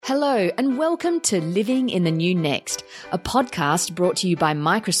Hello and welcome to Living in the New Next, a podcast brought to you by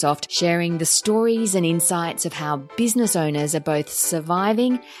Microsoft, sharing the stories and insights of how business owners are both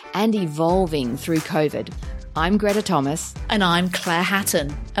surviving and evolving through COVID. I'm Greta Thomas. And I'm Claire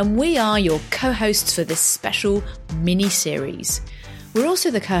Hatton, and we are your co-hosts for this special mini-series. We're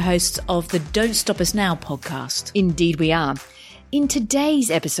also the co-hosts of the Don't Stop Us Now podcast. Indeed we are. In today's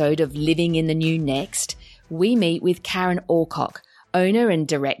episode of Living in the New Next, we meet with Karen Alcock, owner and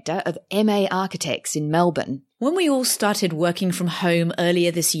director of MA Architects in Melbourne. When we all started working from home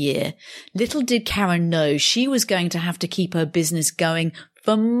earlier this year, little did Karen know she was going to have to keep her business going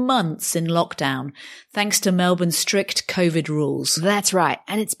for months in lockdown, thanks to Melbourne's strict COVID rules. That's right.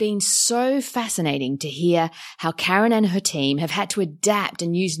 And it's been so fascinating to hear how Karen and her team have had to adapt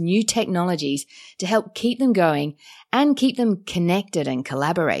and use new technologies to help keep them going and keep them connected and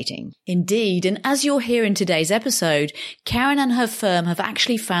collaborating. Indeed, and as you'll hear in today's episode, Karen and her firm have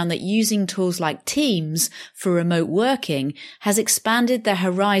actually found that using tools like Teams for remote working has expanded their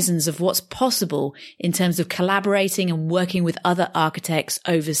horizons of what's possible in terms of collaborating and working with other architects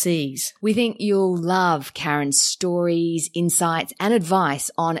overseas. We think you'll love Karen's stories, insights, and advice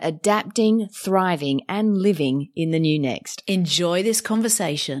on adapting, thriving, and living in the new next. Enjoy this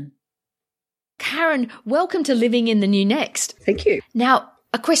conversation. Karen, welcome to Living in the New Next. Thank you. Now,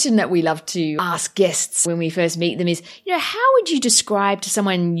 a question that we love to ask guests when we first meet them is, how would you describe to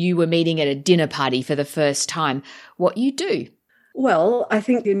someone you were meeting at a dinner party for the first time what you do? Well, I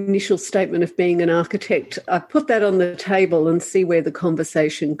think the initial statement of being an architect, I put that on the table and see where the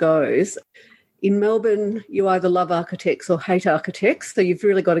conversation goes. In Melbourne, you either love architects or hate architects, so you've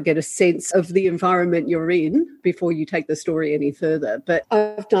really got to get a sense of the environment you're in before you take the story any further. But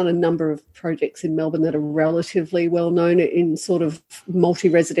I've done a number of projects in Melbourne that are relatively well known in sort of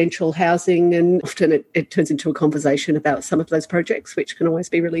multi-residential housing, and often it turns into a conversation about some of those projects, which can always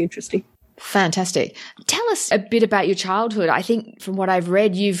be really interesting. Fantastic. Tell us a bit about your childhood. I think from what I've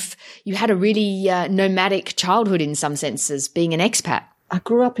read, you had a really nomadic childhood in some senses, being an expat. I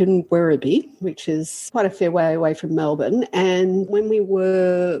grew up in Werribee, which is quite a fair way away from Melbourne. And when we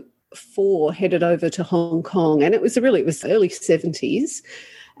were 4, headed over to Hong Kong, and it was early 70s.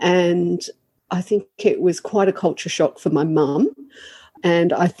 And I think it was quite a culture shock for my mum.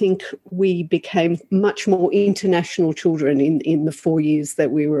 And I think we became much more international children in the 4 years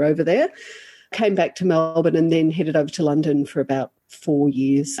that we were over there. Came back to Melbourne and then headed over to London for about 4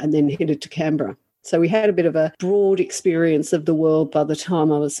 years and then headed to Canberra. So we had a bit of a broad experience of the world by the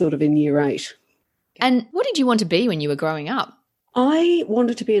time I was sort of in year 8. And what did you want to be when you were growing up? I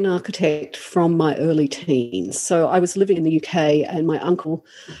wanted to be an architect from my early teens. So I was living in the UK and my uncle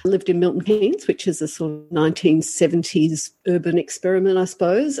lived in Milton Keynes, which is a sort of 1970s urban experiment, I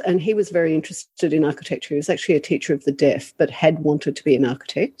suppose. And he was very interested in architecture. He was actually a teacher of the deaf, but had wanted to be an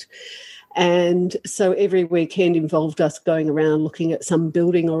architect. And so every weekend involved us going around looking at some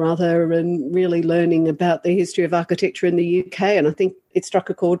building or other and really learning about the history of architecture in the UK. And I think it struck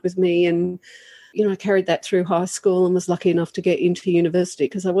a chord with me. And, I carried that through high school and was lucky enough to get into university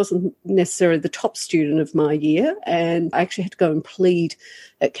because I wasn't necessarily the top student of my year. And I actually had to go and plead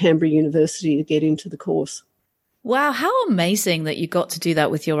at Canberra University to get into the course. Wow, how amazing that you got to do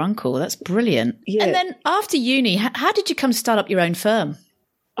that with your uncle. That's brilliant. Yeah. And then after uni, how did you come start up your own firm?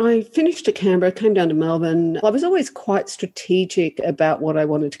 I finished at Canberra, came down to Melbourne. I was always quite strategic about what I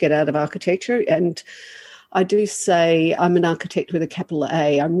wanted to get out of architecture. And I do say I'm an architect with a capital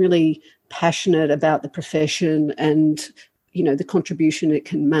A. I'm really passionate about the profession and, the contribution it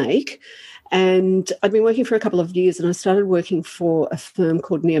can make. And I'd been working for a couple of years and I started working for a firm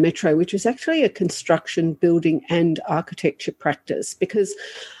called Neo Metro, which is actually a construction, building and architecture practice because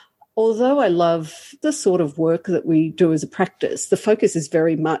although I love the sort of work that we do as a practice, the focus is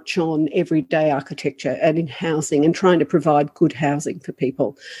very much on everyday architecture and in housing and trying to provide good housing for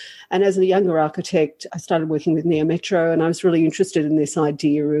people. And as a younger architect, I started working with Neo Metro and I was really interested in this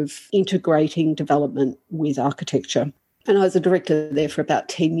idea of integrating development with architecture. And I was a director there for about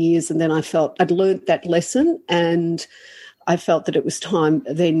 10 years and then I felt I'd learnt that lesson and I felt that it was time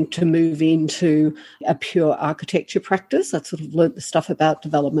then to move into a pure architecture practice. I sort of learnt the stuff about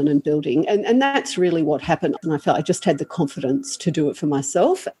development and building. And that's really what happened. And I felt I just had the confidence to do it for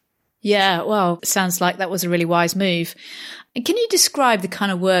myself. Yeah, well, sounds like that was a really wise move. Can you describe the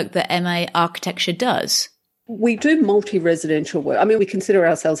kind of work that MA Architecture does? We do multi-residential work. I mean, we consider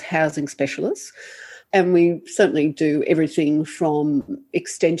ourselves housing specialists. And we certainly do everything from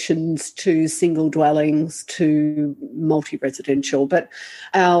extensions to single dwellings to multi-residential. But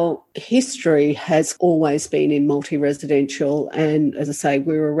our history has always been in multi-residential. And as I say,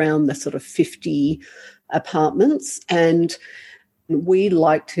 we're around the sort of 50 apartments. And We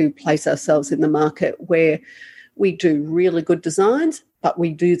like to place ourselves in the market where we do really good designs, but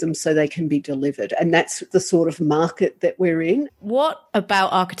we do them so they can be delivered. And that's the sort of market that we're in. What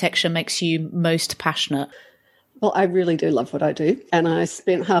about architecture makes you most passionate? Well, I really do love what I do. And I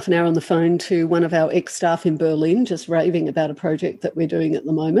spent half an hour on the phone to one of our ex-staff in Berlin, just raving about a project that we're doing at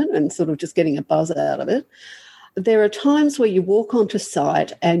the moment and sort of just getting a buzz out of it. There are times where you walk onto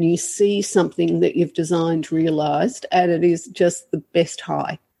site and you see something that you've designed realised, and it is just the best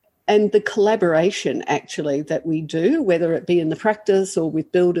high. And the collaboration, actually, that we do, whether it be in the practice or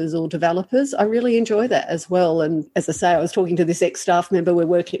with builders or developers, I really enjoy that as well. And as I say, I was talking to this ex-staff member. We've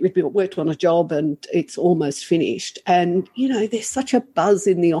worked on a job and it's almost finished. And, you know, there's such a buzz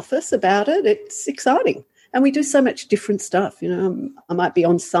in the office about it. It's exciting. And we do so much different stuff. You know, I might be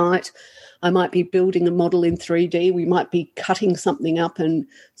on site. I might be building a model in 3D. We might be cutting something up and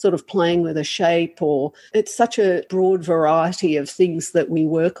sort of playing with a shape, or it's such a broad variety of things that we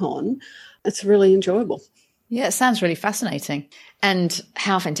work on. It's really enjoyable. Yeah, it sounds really fascinating. And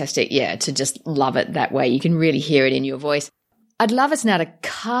how fantastic, to just love it that way. You can really hear it in your voice. I'd love us now to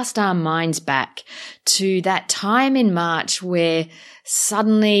cast our minds back to that time in March where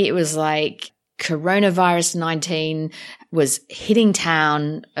suddenly it was like coronavirus 19 was hitting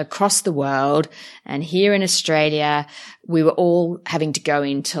town across the world. And here in Australia, we were all having to go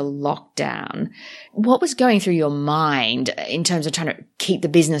into lockdown. What was going through your mind in terms of trying to keep the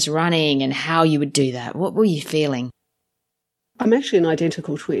business running and how you would do that? What were you feeling? I'm actually an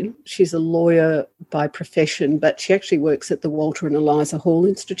identical twin. She's a lawyer by profession, but she actually works at the Walter and Eliza Hall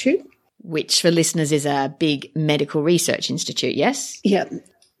Institute. Which, for listeners, is a big medical research institute, yes? Yeah.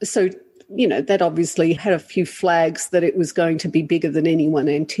 So, you know, that obviously had a few flags that it was going to be bigger than anyone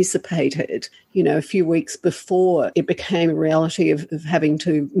anticipated. You know, a few weeks before it became a reality of having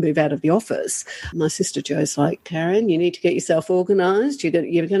to move out of the office, my sister Jo's like, Karen, you need to get yourself organised. You're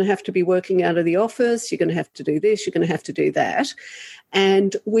going to have to be working out of the office. You're going to have to do this. You're going to have to do that.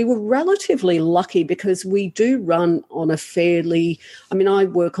 And we were relatively lucky because we do run on I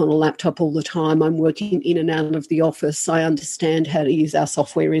work on a laptop all the time. I'm working in and out of the office. I understand how to use our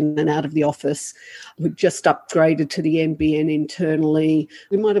software in and out of the office. We've just upgraded to the NBN internally.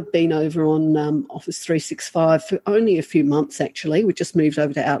 We might have been over on Office 365 for only a few months, actually. We just moved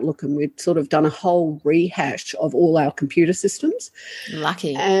over to Outlook and we'd sort of done a whole rehash of all our computer systems.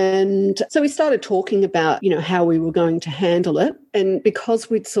 Lucky. And so we started talking about, you know, how we were going to handle it. And because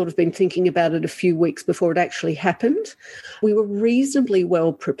we'd sort of been thinking about it a few weeks before it actually happened, we were reasonably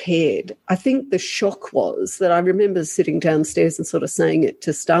well prepared. I think the shock was that I remember sitting downstairs and sort of saying it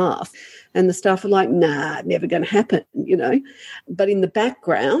to staff, and the staff were like, nah, never going to happen, you know. But in the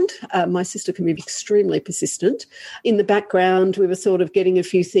background, my sister can be extremely persistent. In the background, we were sort of getting a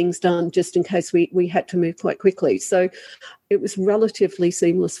few things done just in case we had to move quite quickly. So it was relatively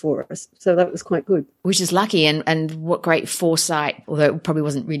seamless for us. So that was quite good. Which is lucky, and what great foresight, although it probably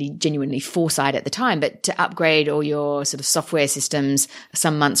wasn't really genuinely foresight at the time, but to upgrade all your sort of software systems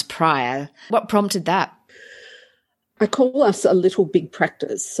some months prior. What prompted that? I call us a little big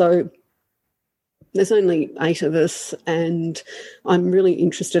practice. So there's only 8 of us, and I'm really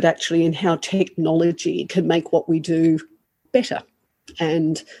interested actually in how technology can make what we do better.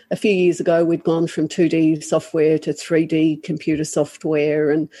 And a few years ago, we'd gone from 2D software to 3D computer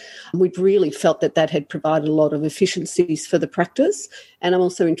software, and we'd really felt that had provided a lot of efficiencies for the practice. And I'm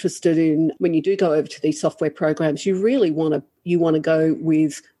also interested in, when you do go over to these software programs, you really want to go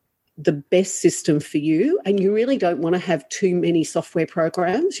with the best system for you, and you really don't want to have too many software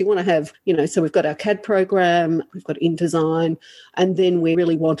programs. You want to have, you know, so we've got our CAD program, we've got InDesign, and then we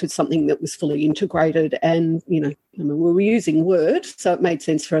really wanted something that was fully integrated. And, you know, we were using Word, so it made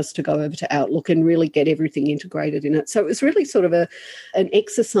sense for us to go over to Outlook and really get everything integrated in it. So it was really sort of an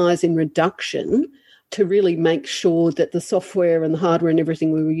exercise in reduction to really make sure that the software and the hardware and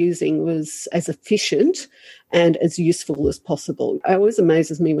everything we were using was as efficient and as useful as possible. It always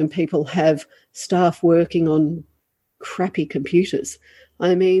amazes me when people have staff working on crappy computers.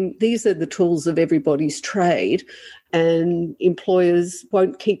 I mean, these are the tools of everybody's trade, and employers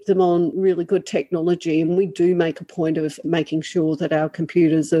won't keep them on really good technology. And we do make a point of making sure that our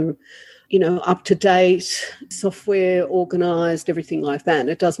computers are, you know, up to date, software organised, everything like that. And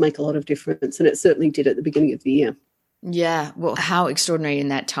it does make a lot of difference, and it certainly did at the beginning of the year. Yeah, well, how extraordinary in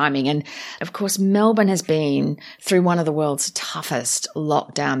that timing. And of course, Melbourne has been through one of the world's toughest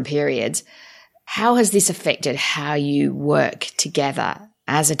lockdown periods. How has this affected how you work together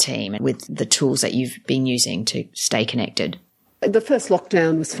as a team with the tools that you've been using to stay connected? The first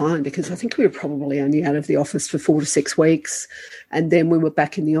lockdown was fine because I think we were probably only out of the office for 4 to 6 weeks, and then we were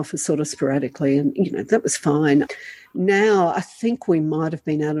back in the office sort of sporadically, and, you know, that was fine. Now, I think we might have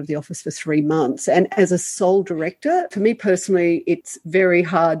been out of the office for 3 months. And as a sole director, for me personally, it's very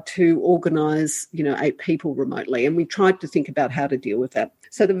hard to organise, 8 people remotely. And we tried to think about how to deal with that.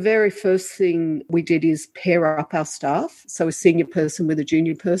 So the very first thing we did is pair up our staff. So a senior person with a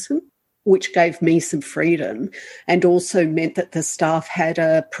junior person, which gave me some freedom and also meant that the staff had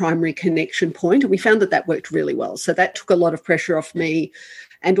a primary connection point. And we found that worked really well. So that took a lot of pressure off me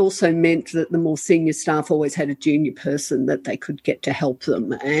and also meant that the more senior staff always had a junior person that they could get to help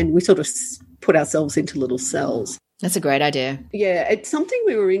them. And we sort of put ourselves into little cells. That's a great idea. Yeah, it's something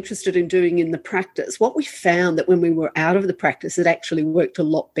we were interested in doing in the practice. What we found that when we were out of the practice, it actually worked a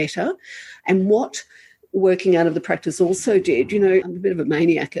lot better. And what working out of the practice also did, I'm a bit of a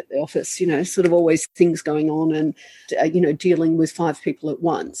maniac at the office, sort of always things going on and, dealing with 5 people at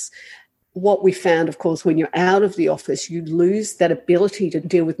once. What we found, of course, when you're out of the office, you lose that ability to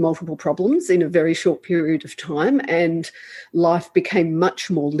deal with multiple problems in a very short period of time, and life became much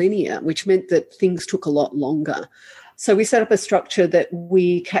more linear, which meant that things took a lot longer. So we set up a structure that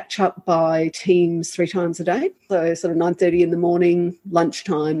we catch up by teams 3 times a day. So sort of 9:30 in the morning,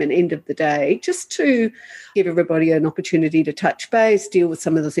 lunchtime and end of the day, just to give everybody an opportunity to touch base, deal with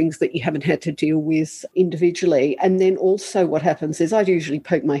some of the things that you haven't had to deal with individually. And then also what happens is I usually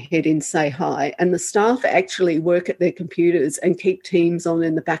poke my head in, say hi, and the staff actually work at their computers and keep Teams on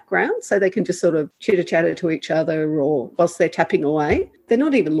in the background so they can just sort of chitter-chatter to each other or whilst they're tapping away. They're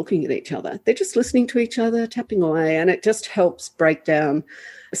not even looking at each other. They're just listening to each other, tapping away, and it just helps break down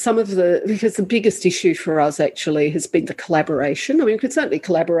because the biggest issue for us actually has been the collaboration. I mean, we could certainly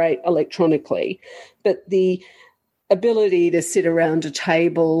collaborate electronically, but the ability to sit around a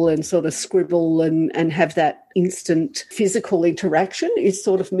table and sort of scribble and have that instant physical interaction is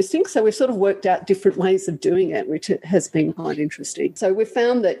sort of missing. So we've sort of worked out different ways of doing it, which has been quite interesting. So we've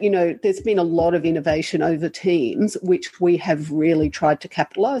found that, there's been a lot of innovation over Teams, which we have really tried to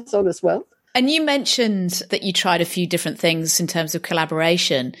capitalise on as well. And you mentioned that you tried a few different things in terms of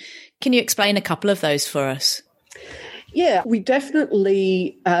collaboration. Can you explain a couple of those for us? Yeah, we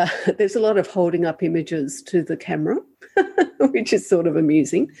definitely, there's a lot of holding up images to the camera, which is sort of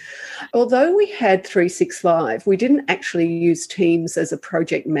amusing. Although we had 365, we didn't actually use Teams as a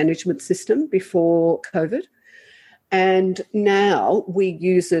project management system before COVID. And now we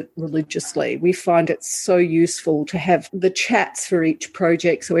use it religiously. We find it so useful to have the chats for each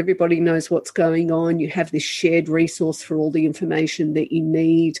project so everybody knows what's going on. You have this shared resource for all the information that you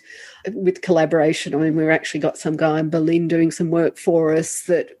need. With collaboration, I mean, we've actually got some guy in Berlin doing some work for us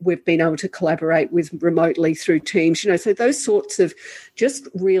that we've been able to collaborate with remotely through Teams. So those sorts of just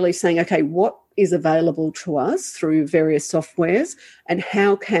really saying, okay, what is available to us through various softwares and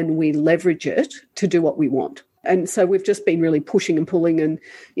how can we leverage it to do what we want? And so we've just been really pushing and pulling and,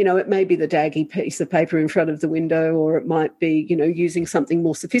 it may be the daggy piece of paper in front of the window or it might be, using something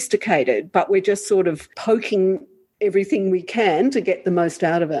more sophisticated, but we're just sort of poking everything we can to get the most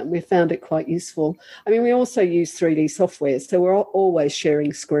out of it. And we found it quite useful. I mean, we also use 3D software, so we're always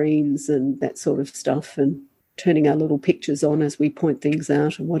sharing screens and that sort of stuff and turning our little pictures on as we point things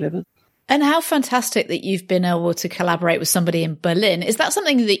out or whatever. And how fantastic that you've been able to collaborate with somebody in Berlin. Is that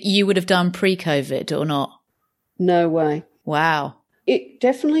something that you would have done pre-COVID or not? No way. Wow. It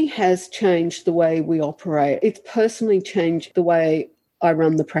definitely has changed the way we operate. It's personally changed the way I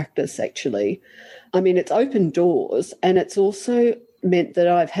run the practice, actually. I mean, it's opened doors and it's also meant that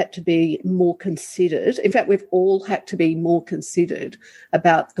I've had to be more considered. In fact, we've all had to be more considered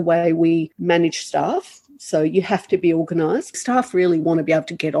about the way we manage staff. So you have to be organised. Staff really want to be able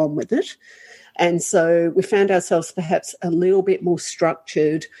to get on with it. And so we found ourselves perhaps a little bit more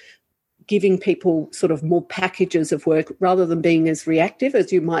structured, giving people sort of more packages of work rather than being as reactive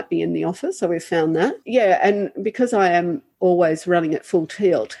as you might be in the office. So we've found that. Yeah, and because I am always running at full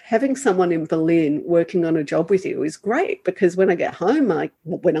tilt, having someone in Berlin working on a job with you is great because when I get home,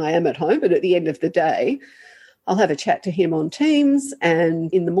 when I am at home, but at the end of the day, I'll have a chat to him on Teams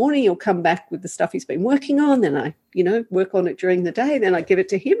and in the morning he'll come back with the stuff he's been working on. Then I, work on it during the day. Then I give it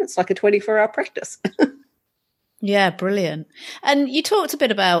to him. It's like a 24-hour practice. Yeah, brilliant. And you talked a bit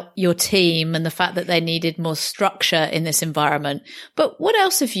about your team and the fact that they needed more structure in this environment. But what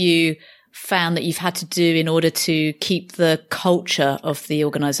else have you found that you've had to do in order to keep the culture of the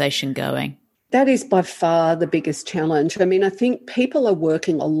organisation going? That is by far the biggest challenge. I mean, I think people are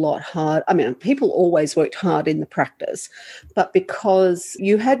working a lot hard. I mean, people always worked hard in the practice, but because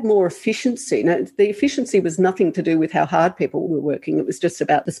you had more efficiency, the efficiency was nothing to do with how hard people were working. It was just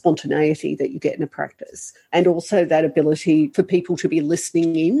about the spontaneity that you get in a practice and also that ability for people to be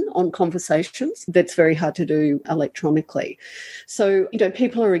listening in on conversations that's very hard to do electronically. So,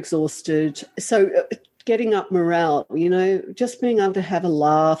 people are exhausted. So getting up morale, just being able to have a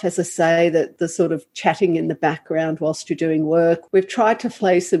laugh. As I say, that the sort of chatting in the background whilst you're doing work. We've tried to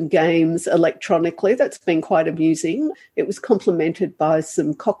play some games electronically. That's been quite amusing. It was complemented by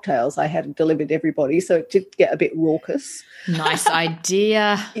some cocktails I had delivered to everybody, so it did get a bit raucous. Nice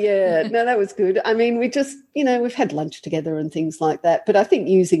idea. Yeah, no, that was good. I mean, we just, we've had lunch together and things like that. But I think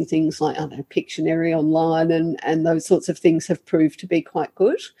using things like, Pictionary online and those sorts of things have proved to be quite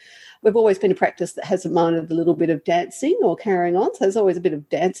good. We've always been a practice that hasn't minded a little bit of dancing or carrying on. So there's always a bit of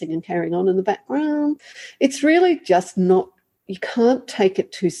dancing and carrying on in the background. It's really just not, you can't take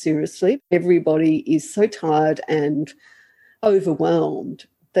it too seriously. Everybody is so tired and overwhelmed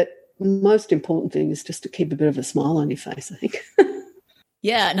that the most important thing is just to keep a bit of a smile on your face, I think.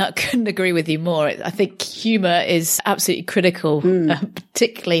 Yeah, no, I couldn't agree with you more. I think humour is absolutely critical,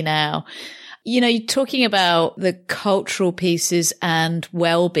 particularly now. You're talking about the cultural pieces and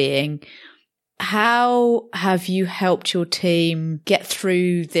well-being. How have you helped your team get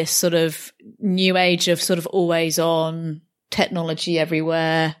through this sort of new age of sort of always on technology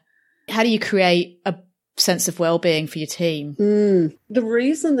everywhere? How do you create a sense of well-being for your team? The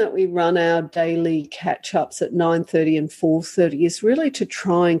reason that we run our daily catch-ups at 9:30 and 4:30 is really to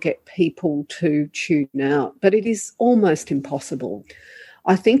try and get people to tune out, but it is almost impossible.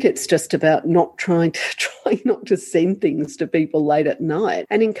 I think it's just about trying not to send things to people late at night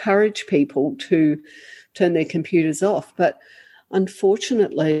and encourage people to turn their computers off. But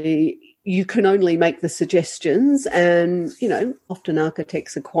unfortunately, you can only make the suggestions and, often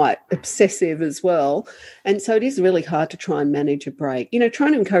architects are quite obsessive as well. And so it is really hard to try and manage a break.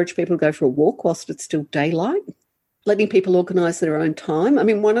 Trying to encourage people to go for a walk whilst it's still daylight, letting people organise their own time. I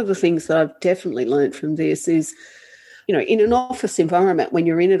mean, one of the things that I've definitely learned from this is, in an office environment, when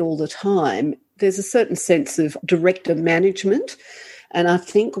you're in it all the time, there's a certain sense of director management. And I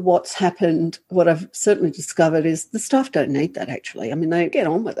think what's happened, what I've certainly discovered is the staff don't need that actually. I mean, they get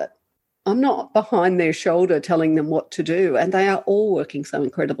on with it. I'm not behind their shoulder telling them what to do, and they are all working so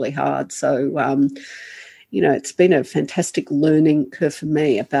incredibly hard. So, it's been a fantastic learning curve for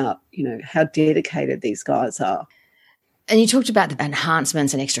me about, how dedicated these guys are. And you talked about the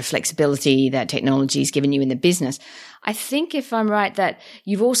enhancements and extra flexibility that technology has given you in the business. I think, if I'm right, that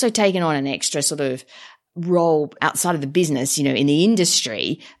you've also taken on an extra sort of role outside of the business, in the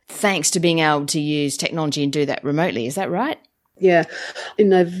industry, thanks to being able to use technology and do that remotely. Is that right? Yeah. In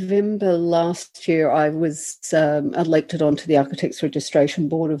November last year, I was elected onto the Architects Registration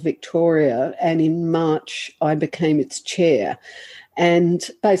Board of Victoria, and in March, I became its chair. And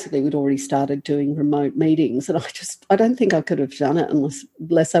basically, we'd already started doing remote meetings, and I don't think I could have done it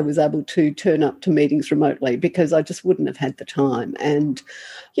unless I was able to turn up to meetings remotely, because I just wouldn't have had the time. And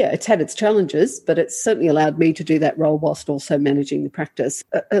yeah, it's had its challenges, but it's certainly allowed me to do that role whilst also managing the practice.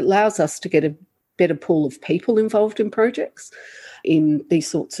 It allows us to get a better pool of people involved in projects, in these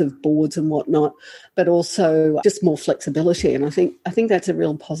sorts of boards and whatnot, but also just more flexibility. And I think that's a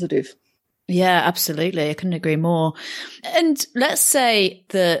real positive. Yeah, absolutely. I couldn't agree more. And let's say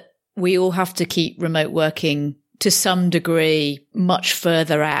that we all have to keep remote working to some degree much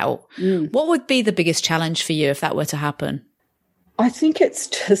further out. What would be the biggest challenge for you if that were to happen? I think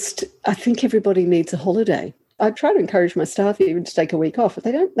everybody needs a holiday. I try to encourage my staff even to take a week off, but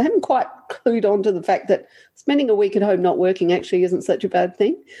they haven't quite clued on to the fact that spending a week at home not working actually isn't such a bad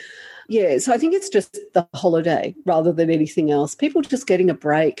thing. Yeah, so I think it's just the holiday rather than anything else. People just getting a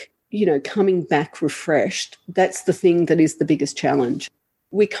break, coming back refreshed. That's the thing that is the biggest challenge.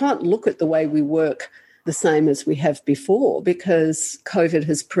 We can't look at the way we work the same as we have before, because COVID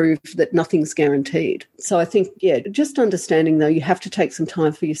has proved that nothing's guaranteed. So I think, just understanding, though, you have to take some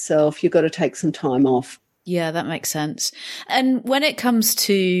time for yourself. You've got to take some time off. Yeah, that makes sense. And when it comes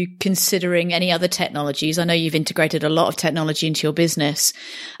to considering any other technologies, I know you've integrated a lot of technology into your business.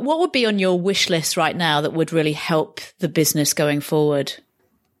 What would be on your wish list right now that would really help the business going forward?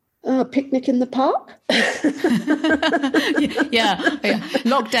 Picnic in the park. yeah.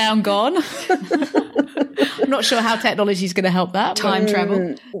 Lockdown gone. I'm not sure how technology is going to help that. Time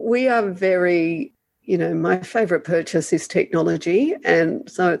travel. We are very, my favourite purchase is technology. And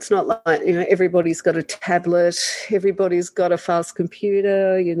so it's not like, everybody's got a tablet, everybody's got a fast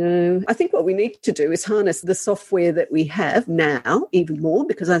computer, I think what we need to do is harness the software that we have now even more,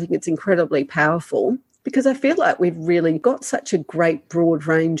 because I think it's incredibly powerful. Because I feel like we've really got such a great broad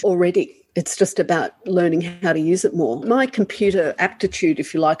range already. It's just about learning how to use it more. My computer aptitude,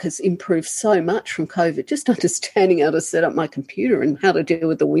 if you like, has improved so much from COVID, just understanding how to set up my computer and how to deal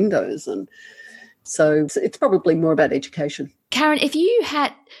with the Windows. And so it's probably more about education. Karen, if you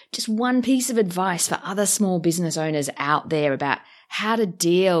had just one piece of advice for other small business owners out there about how to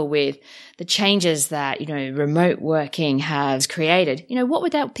deal with the changes that, remote working has created, what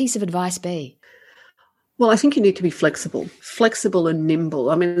would that piece of advice be? Well, I think you need to be flexible and nimble.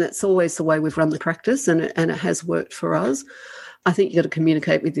 I mean, that's always the way we've run the practice, and it has worked for us. I think you've got to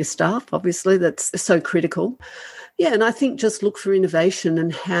communicate with your staff, obviously. That's so critical. Yeah, and I think just look for innovation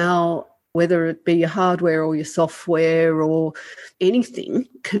and how, whether it be your hardware or your software or anything,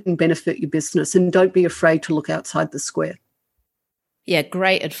 can benefit your business. And don't be afraid to look outside the square. Yeah,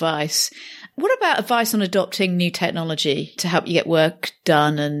 great advice. What about advice on adopting new technology to help you get work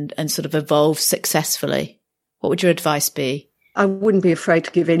done and sort of evolve successfully? What would your advice be? I wouldn't be afraid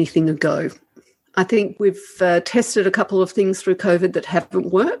to give anything a go. I think we've tested a couple of things through COVID that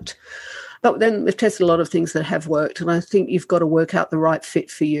haven't worked, but then we've tested a lot of things that have worked. And I think you've got to work out the right fit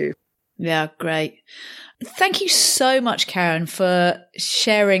for you. Yeah, great. Thank you so much, Karen, for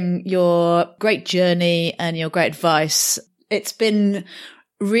sharing your great journey and your great advice. It's been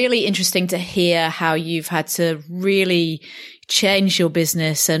really interesting to hear how you've had to really change your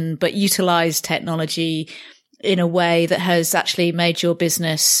business but utilize technology in a way that has actually made your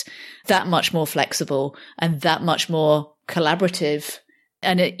business that much more flexible and that much more collaborative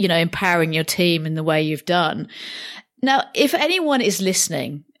and, empowering your team in the way you've done. Now, if anyone is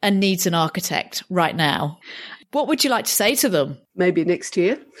listening and needs an architect right now, what would you like to say to them? Maybe next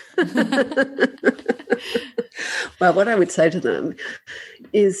year. Well, what I would say to them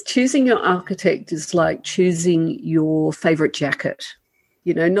is choosing your architect is like choosing your favourite jacket.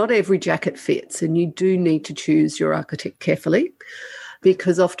 Not every jacket fits, and you do need to choose your architect carefully,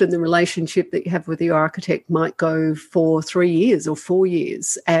 because often the relationship that you have with your architect might go for 3 years or 4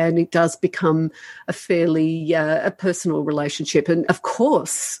 years, and it does become a fairly a personal relationship. And of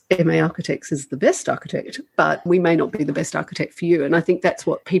course, MA Architects is the best architect, but we may not be the best architect for you. And I think that's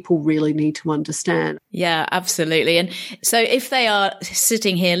what people really need to understand. Yeah, absolutely. And so if they are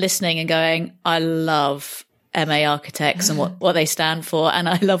sitting here listening and going, I love MA Architects and what they stand for, and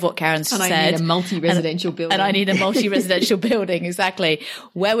I love what Karen said. And I need a multi-residential building. And I need a multi-residential building, exactly.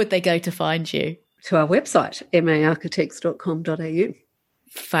 Where would they go to find you? To our website, maarchitects.com.au.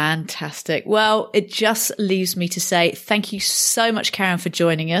 Fantastic. Well, it just leaves me to say thank you so much, Karen, for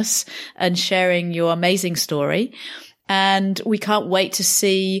joining us and sharing your amazing story. And we can't wait to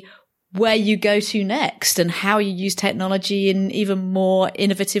see where you go to next and how you use technology in even more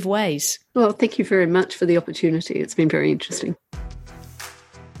innovative ways. Well, thank you very much for the opportunity. It's been very interesting.